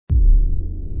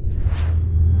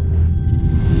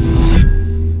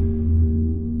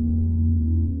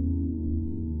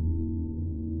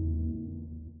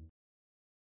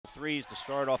threes to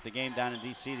start off the game down in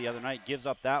D.C. the other night. Gives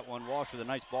up that one. Walsh with a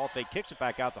nice ball fake. Kicks it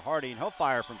back out to Hardy, and he'll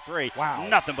fire from three. Wow.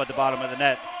 Nothing but the bottom of the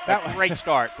net. A great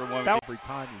start for Wilmington. Every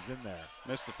time he's in there.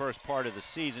 Missed the first part of the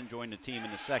season. Joined the team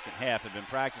in the second half. Had been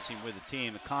practicing with the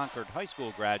team. A Concord High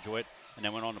School graduate. And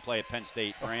then went on to play at Penn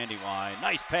State Brandywine.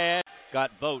 Nice pass.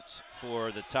 Got votes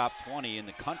for the top 20 in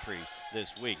the country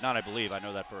this week. Not I believe, I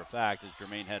know that for a fact, as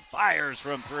Jermaine Head fires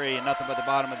from three and nothing but the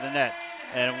bottom of the net.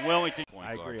 And Wilmington.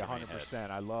 I agree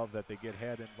 100%. I love that they get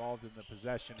Head involved in the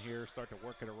possession here, start to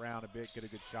work it around a bit, get a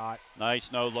good shot.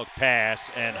 Nice no-look pass,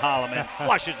 and Holloman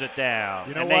flushes it down.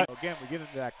 You know what? Again, we get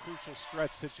into that crucial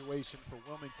stretch situation for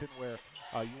Wilmington where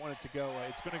you want it to go,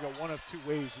 it's going to go one of two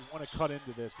ways. You want to cut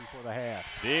into this before the half.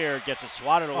 Beard gets it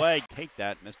swatted away. Take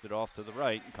that, missed it off to the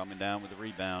right, and coming down with the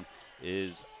rebound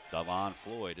is Devon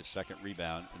Floyd, his second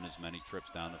rebound in as many trips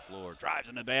down the floor. Drives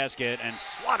in the basket and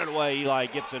swatted away. Eli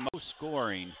Gibson, most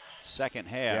scoring second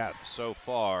half so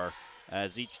far,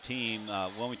 as each team,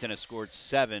 Wilmington has scored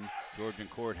 7. Georgian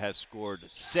Court has scored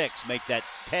 6. Make that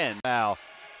 10 foul,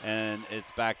 and it's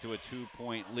back to a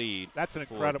 2-point lead. That's an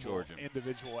incredible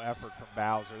individual effort from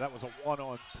Bowser. That was a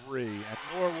 1-on-3, and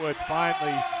Norwood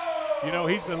finally, you know,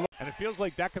 he's been, and it feels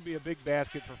like that could be a big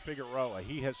basket for Figueroa.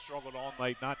 He has struggled all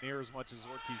night, not near as much as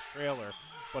Ortiz-Trailer,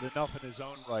 but enough in his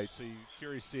own right, so you're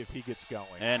curious to see if he gets going.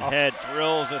 And Head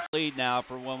drills its lead now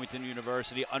for Wilmington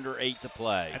University, under 8 to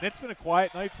play. And it's been a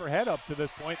quiet night for Head up to this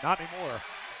point, not anymore.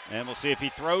 And we'll see if he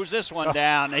throws this one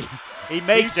down. He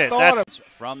makes it. That's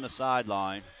from the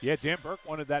sideline. Yeah, Dan Burke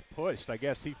wanted that pushed. I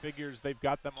guess he figures they've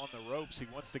got them on the ropes. He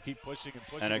wants to keep pushing and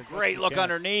pushing. And a great look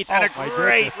underneath, and a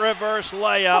great reverse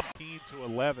layup.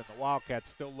 15-11. The Wildcats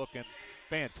still looking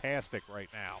fantastic right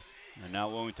now. And now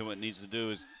Wilmington, what it needs to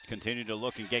do is continue to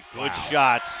look and get good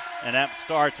shots. And that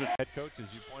starts with head coach,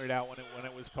 as you pointed out when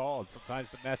it was called. Sometimes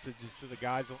the message is to the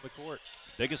guys on the court.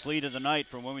 Biggest lead of the night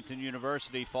from Wilmington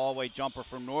University. Fall-away jumper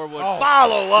from Norwood.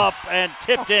 Follow up and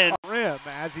tipped in. Rim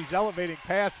as he's elevating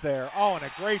past there. Oh, and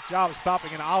a great job of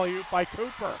stopping an alley-oop by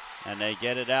Cooper. And they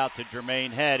get it out to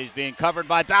Jermaine Head. He's being covered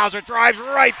by Bowser. Drives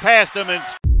right past him and